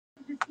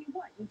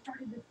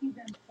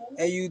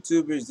Hey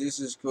YouTubers, this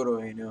is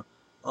Kurohino.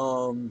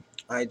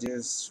 I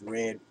just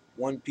read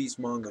One Piece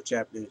manga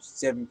chapter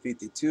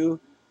 752,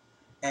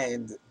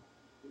 and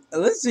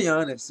let's be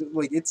honest,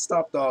 like it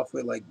stopped off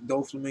with like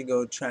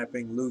Doflamingo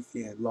trapping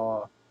Luffy and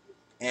Law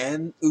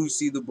and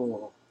Uzi the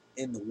Bull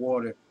in the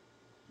water,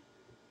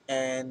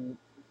 and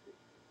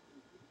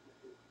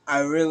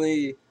I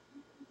really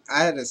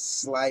I had a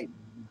slight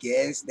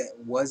guess that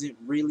wasn't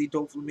really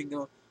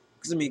Doflamingo,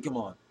 because I mean, come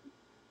on,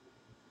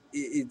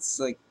 it's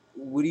like,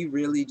 would he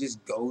really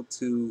just go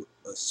to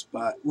a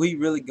spot? Would he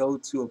really go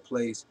to a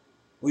place?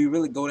 Would he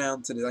really go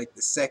down to the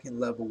second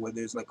level where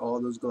there's like all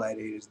those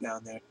gladiators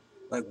down there,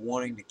 like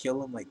wanting to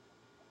kill him, like,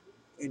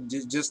 and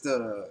just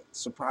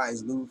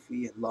surprise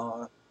Luffy and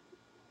Law?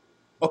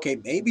 Okay,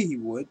 maybe he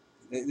would.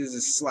 There's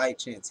a slight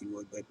chance he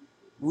would, but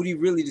would he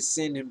really just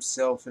send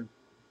himself? And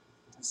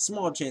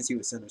small chance he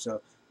would send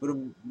himself, but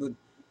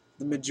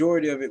the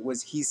majority of it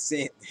was he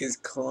sent his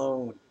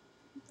clone.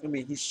 I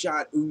mean, he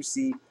shot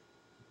Uzi,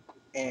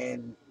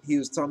 and he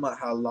was talking about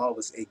how Law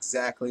was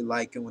exactly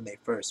like him when they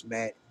first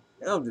met.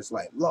 And I'm just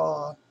like,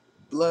 Law,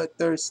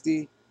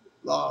 bloodthirsty.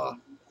 Law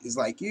is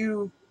like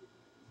you.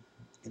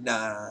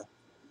 Nah.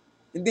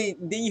 And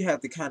then you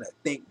have to kind of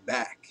think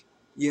back.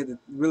 You have to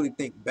really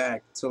think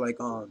back to the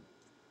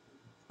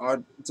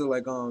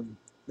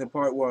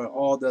part where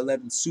all the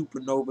 11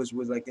 supernovas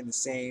was like in the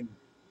same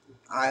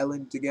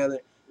island together,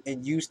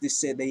 and Eustace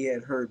said they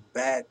had heard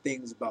bad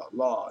things about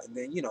Law, and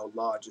then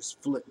Law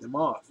just flipped them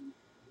off.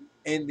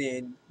 And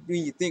then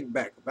when you think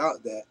back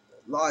about that,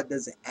 Law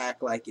doesn't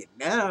act like it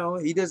now.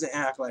 He doesn't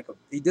act like a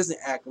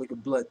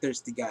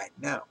bloodthirsty guy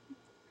now.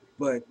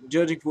 But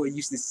judging for what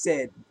Eustace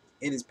said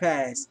in his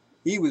past,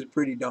 he was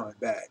pretty darn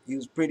bad. He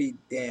was pretty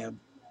damn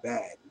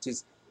bad.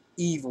 Just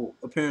evil,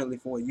 apparently,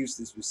 from what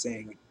Eustace was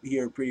saying. He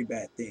heard pretty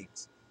bad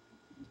things.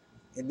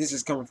 And this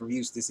is coming from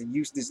Eustace, and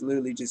Eustace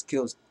literally just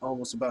kills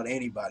almost about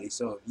anybody.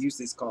 So if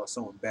Eustace calls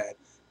someone bad,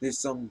 there's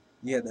some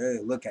you have to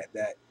really look at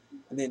that.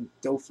 And then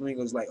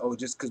Doflamingo's like, oh,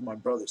 just because my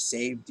brother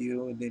saved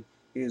you, and then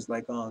he was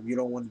like, you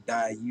don't want to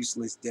die a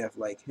useless death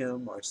like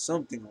him, or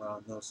something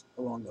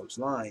along those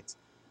lines.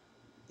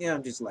 Yeah,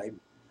 I'm just like,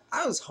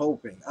 I was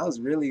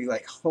really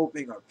like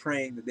hoping or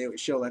praying that they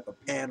would show like a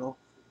panel,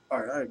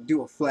 or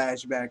do a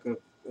flashback of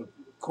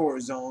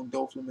Corazon,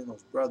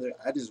 Doflamingo's brother.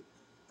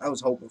 I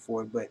was hoping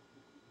for it, but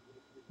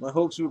my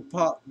hopes were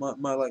pop. My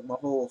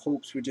whole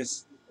hopes were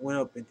just went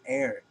up in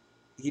air.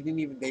 They didn't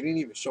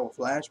even show a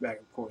flashback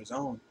of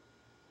Corazon,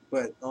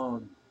 but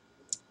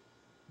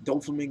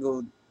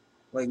Doflamingo,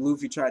 like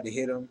Luffy tried to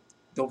hit him.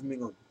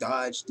 Doflamingo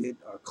dodged it,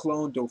 or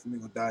clone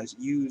Doflamingo dodged,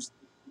 used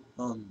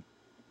um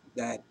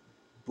that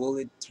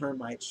bullet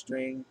termite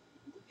string,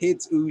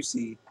 hits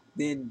Uzi.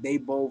 Then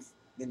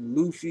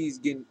Luffy's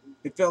getting,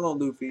 it fell on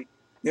Luffy.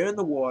 They're in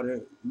the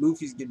water.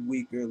 Luffy's getting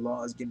weaker.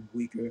 Law's getting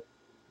weaker.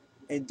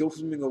 And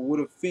Doflamingo would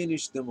have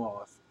finished them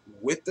off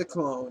with the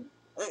clone.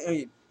 I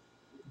mean,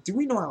 do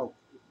we know how?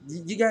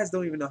 You guys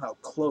don't even know how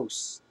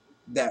close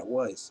that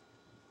was.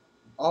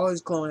 All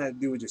his clone had to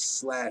do was just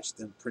slash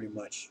them, pretty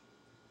much.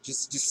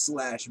 Just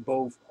slash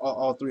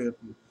all three of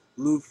them.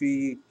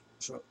 Luffy,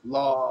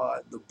 Law,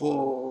 the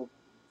Bull.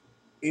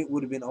 It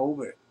would have been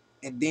over,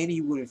 and then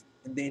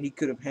he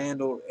could have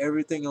handled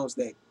everything else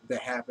that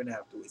happened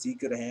afterwards. He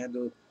could have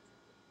handled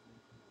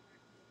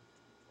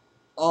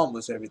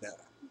almost everything.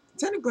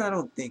 Technically, I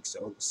don't think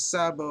so.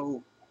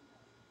 Sabo,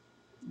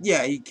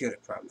 yeah, he could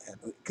have probably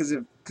handled it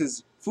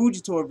because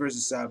Fujitora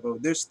versus Sabo,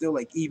 they're still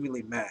like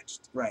evenly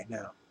matched right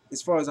now.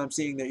 As far as I'm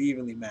seeing, they're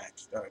evenly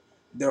matched. Or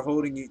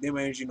they're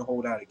managing to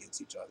hold out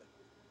against each other.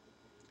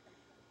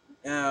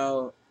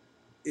 Now,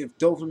 if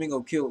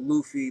Doflamingo killed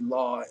Luffy,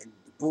 Law, and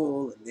the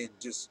Bull, and then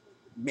just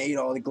made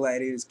all the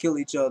gladiators kill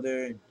each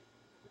other,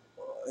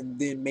 and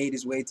then made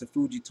his way to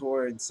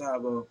Fujitora and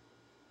Sabo,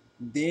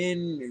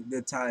 then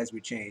the ties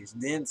would change.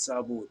 Then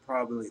Sabo would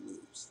probably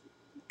lose.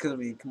 Because, I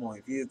mean, come on,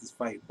 if you have to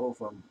fight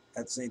both of them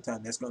at the same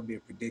time, that's going to be a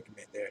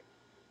predicament there.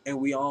 And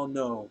we all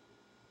know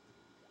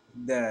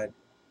that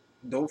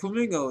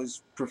Doflamingo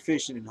is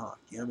proficient in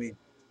hockey. I mean,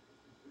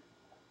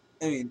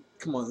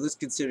 come on, let's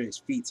consider his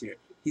feats here.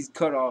 He's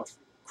cut off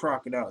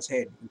Crocodile's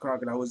head, and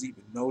Crocodile wasn't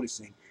even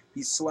noticing.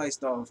 He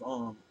sliced off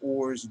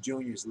Oars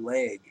Jr.'s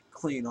leg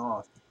clean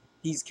off.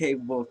 He's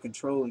capable of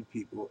controlling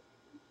people.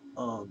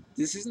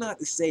 This is not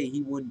to say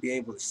he wouldn't be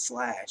able to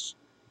slash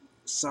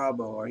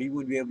Sabo, or he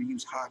wouldn't be able to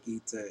use hockey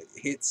to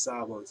hit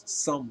Sabo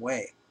some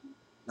way.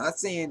 Not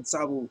saying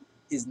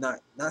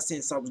not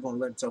saying Sabo's going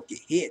to let himself get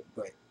hit,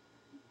 but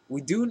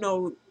we do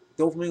know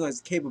Doflamingo has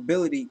the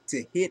capability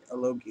to hit a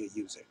Logia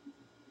user,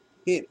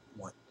 hit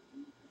one.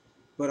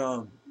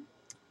 But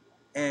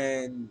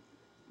and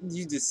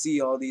you just see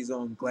all these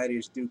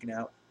gladiators duking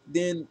out.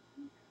 Then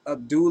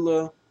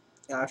Abdullah,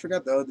 I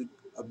forgot the other,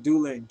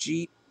 Abdullah and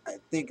Jeet. I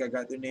think I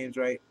got their names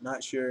right.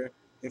 Not sure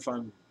if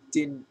I'm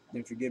didn't.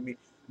 Then forgive me.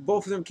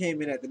 Both of them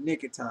came in at the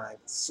nick of time.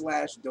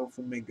 Slash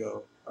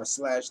Doflamingo, or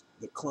slash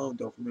the clone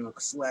Doflamingo.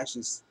 Slash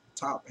his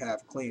top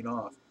half clean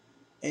off,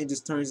 and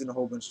just turns in a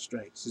whole bunch of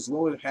strengths. His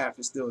lower half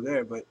is still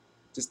there, but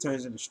just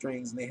turns into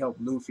strings, and they help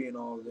Luffy and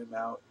all of them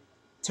out.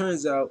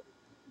 Turns out,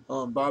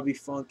 Bobby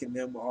Funk and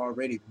them were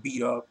already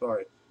beat up,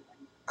 or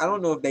I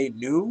don't know if they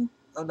knew.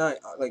 I'm not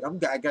like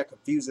I got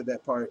confused at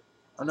that part.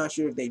 I'm not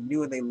sure if they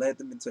knew and they led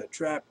them into a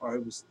trap, or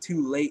it was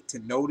too late to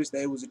notice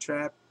that it was a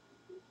trap.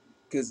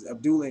 Because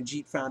Abdullah and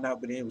Jeet found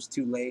out, but then it was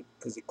too late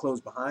because it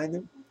closed behind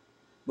them.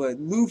 But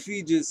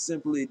Luffy just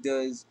simply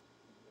does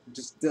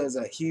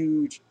a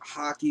huge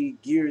hockey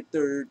gear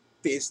third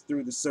fist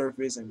through the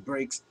surface and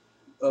breaks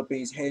up, and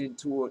he's heading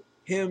toward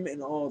him,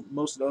 and all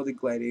most of the other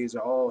gladiators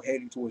are all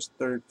heading towards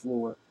third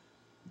floor.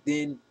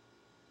 Then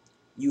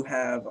you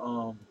have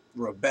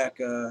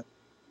Rebecca,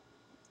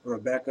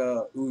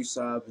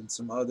 Usopp, and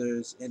some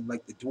others, and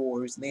like the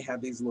dwarves, and they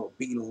have these little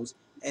beetles.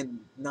 And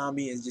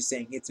Nami is just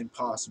saying it's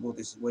impossible.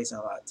 This is wasting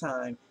a lot of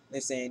time. And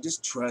they're saying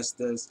just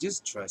trust us,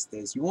 just trust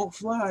us. You won't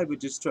fly, but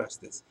just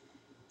trust us.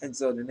 And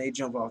so then they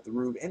jump off the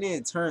roof, and then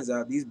it turns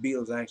out these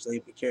beetles are actually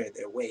able to carry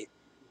their weight.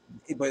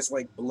 But it's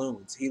like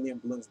balloons,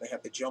 helium balloons. They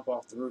have to jump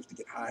off the roof to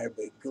get higher,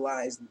 but it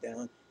glides them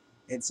down.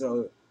 And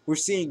so we're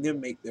seeing them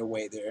make their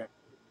way there.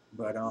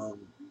 But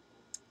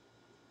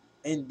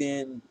and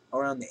then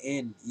around the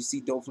end, you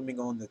see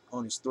Doflamingo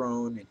on his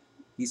throne, and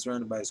he's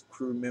surrounded by his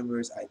crew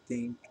members, I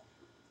think.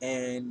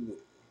 And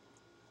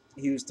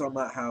he was talking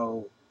about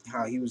how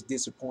he was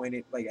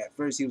disappointed. Like at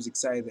first, he was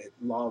excited that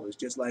Law was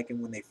just like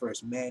him when they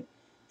first met,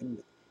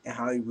 and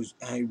how he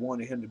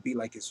wanted him to be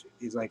like his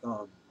like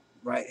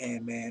right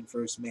hand man,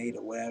 first mate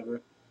or whatever.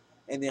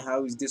 And then how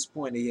he was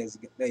disappointed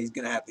that he's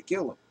gonna have to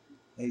kill him,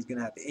 that he's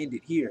gonna have to end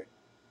it here.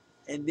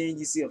 And then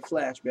you see a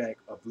flashback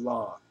of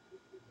Law.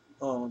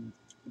 Um,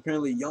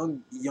 Apparently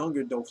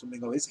younger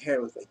Doflamingo, his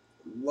hair was like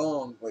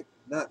long, like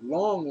not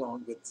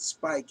long, but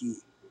spiky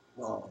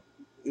long.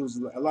 It was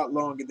a lot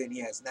longer than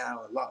he has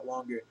now, a lot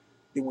longer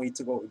than when he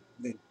took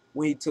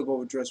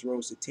over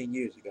Dressrosa 10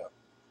 years ago.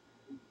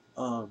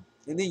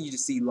 And then you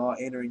just see Law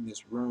entering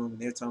this room, and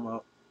they're talking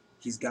about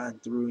he's gotten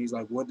through. He's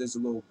like, "What does a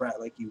little brat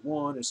like you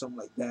want?" or something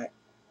like that.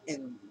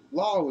 And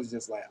Law was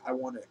just like, I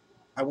want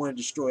to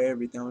destroy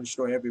everything. I want to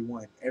destroy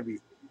everyone,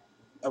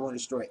 I want to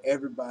destroy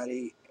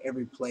everybody,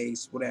 every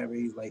place, whatever."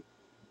 He's like,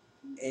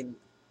 and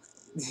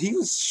he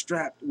was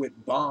strapped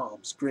with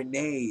bombs,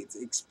 grenades,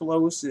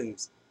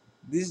 explosives.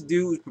 This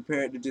dude was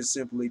prepared to just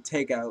simply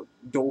take out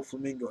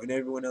Doflamingo and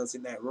everyone else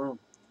in that room.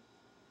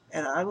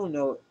 And I don't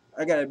know.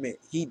 I gotta admit,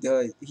 he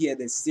does. He had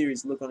this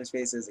serious look on his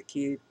face as a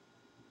kid.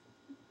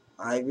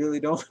 I really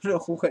don't know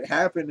what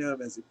happened to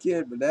him as a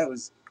kid, but that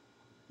was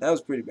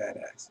pretty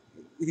badass.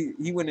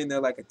 He went in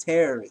there like a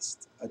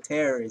terrorist,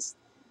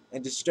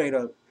 and just straight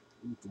up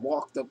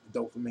walked up to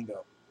Doflamingo.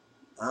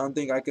 I don't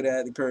think I could have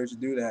had the courage to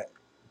do that.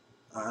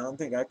 I don't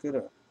think I could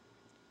have.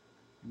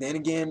 Then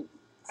again,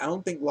 I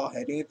don't think Law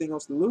had anything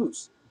else to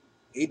lose.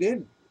 He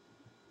didn't,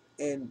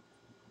 and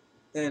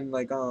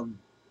like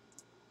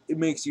it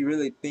makes you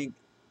really think,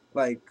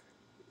 like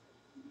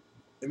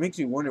it makes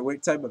me wonder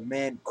what type of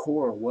man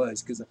Korra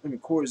was, because I mean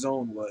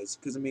Corazon was,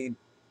 because I mean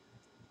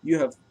you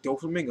have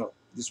Doflamingo,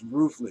 this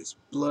ruthless,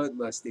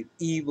 bloodlusted,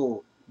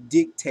 evil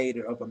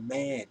dictator of a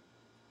man.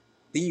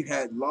 Then you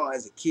had Law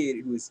as a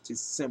kid who was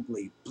just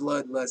simply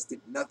bloodlusted,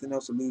 nothing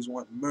else to lose,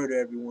 want to murder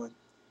everyone.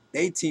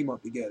 They team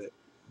up together.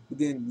 But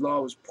then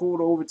Law was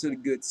pulled over to the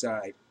good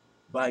side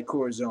by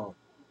Corazon.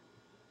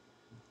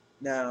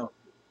 Now,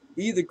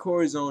 either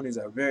Corazon is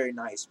a very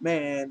nice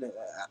man,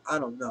 I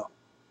don't know.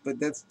 But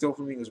that's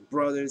Doflamingo's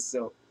brother,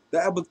 so the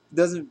apple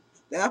doesn't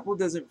the apple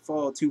doesn't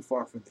fall too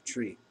far from the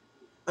tree.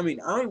 I mean,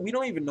 we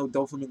don't even know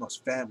Doflamingo's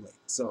family,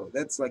 so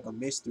that's like a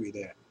mystery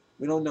there.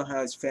 We don't know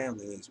how his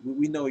family is.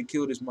 We know he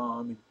killed his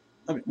mom, and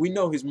I mean, we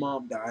know his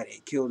mom died and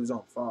he killed his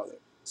own father.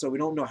 So we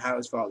don't know how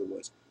his father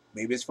was.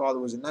 Maybe his father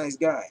was a nice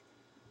guy.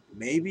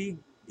 Maybe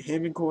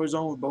him and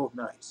Corazon were both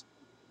nice.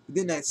 But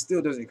then that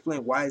still doesn't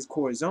explain why is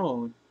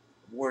Corazon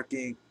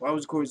working. Why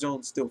was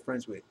Corazon still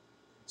friends with,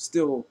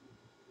 still,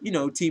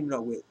 teaming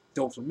up with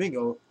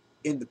Doflamingo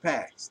in the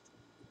past?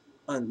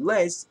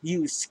 Unless he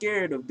was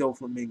scared of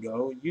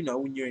Doflamingo,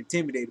 when you're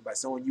intimidated by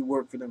someone, you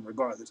work for them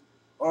regardless.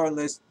 Or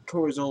unless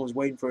Corazon was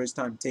waiting for his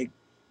time to take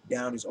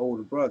down his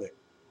older brother.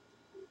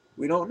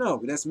 We don't know,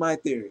 but that's my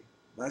theory.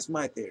 That's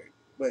my theory.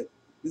 But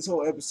this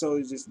whole episode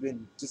has just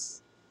been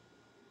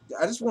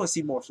I just want to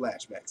see more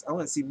flashbacks. I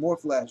want to see more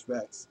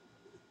flashbacks.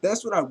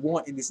 That's what I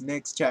want in this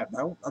next chapter.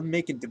 I'm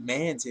making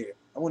demands here.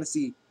 I want to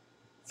see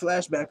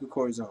flashback of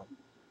Corazon.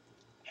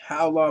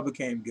 How Law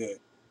became good.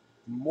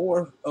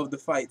 More of the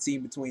fight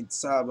scene between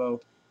Sabo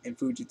and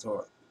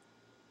Fujitora.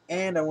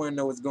 And I want to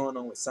know what's going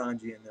on with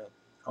Sanji and them.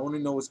 I want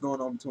to know what's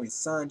going on between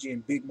Sanji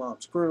and Big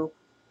Mom's crew.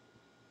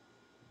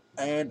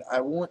 And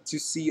I want to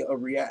see a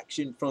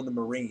reaction from the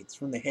Marines,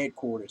 from the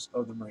headquarters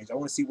of the Marines. I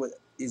want to see what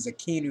is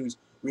Akinu's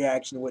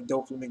reaction to what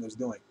Doflamingo's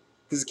doing.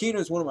 Because Akinu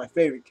is one of my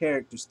favorite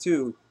characters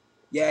too.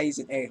 Yeah, he's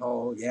an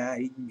a-hole. Yeah,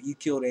 he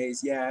killed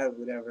Ace. Yeah,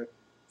 whatever.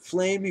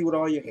 Flame me with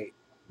all your hate.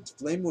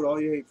 Flame me with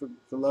all your hate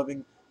for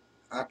loving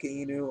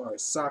Akainu or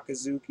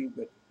Sakazuki,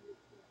 but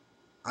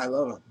I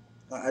love him.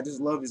 I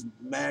just love his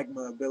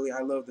magma ability.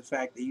 I love the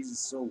fact that he's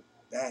just so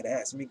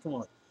badass. I mean, come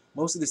on.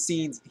 Most of the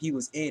scenes he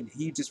was in,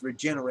 he just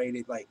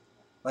regenerated like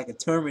a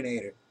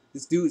Terminator.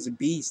 This dude is a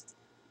beast.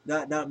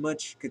 Not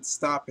much could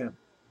stop him,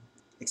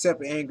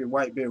 except an angry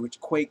white bear, which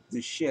quaked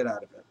the shit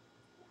out of him.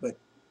 But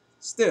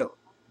still,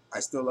 I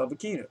still love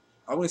Akino.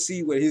 I want to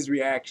see what his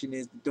reaction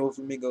is to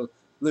Doflamingo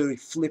literally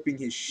flipping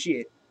his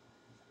shit,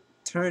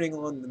 turning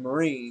on the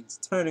Marines,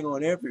 turning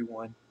on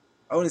everyone.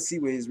 I want to see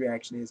what his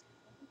reaction is.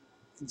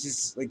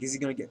 Just like, is he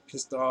gonna get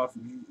pissed off?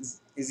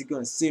 Is he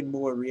gonna send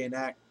more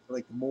reenact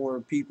like more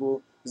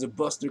people? Is a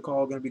Buster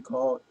call gonna be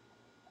called?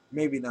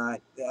 Maybe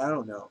not. I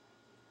don't know.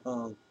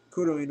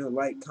 Kudo,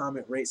 like,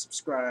 comment, rate,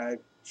 subscribe,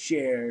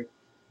 share,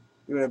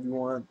 do whatever you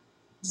want.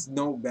 Just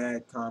no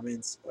bad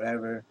comments,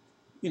 whatever.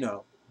 You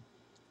know,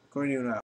 Cornelius out.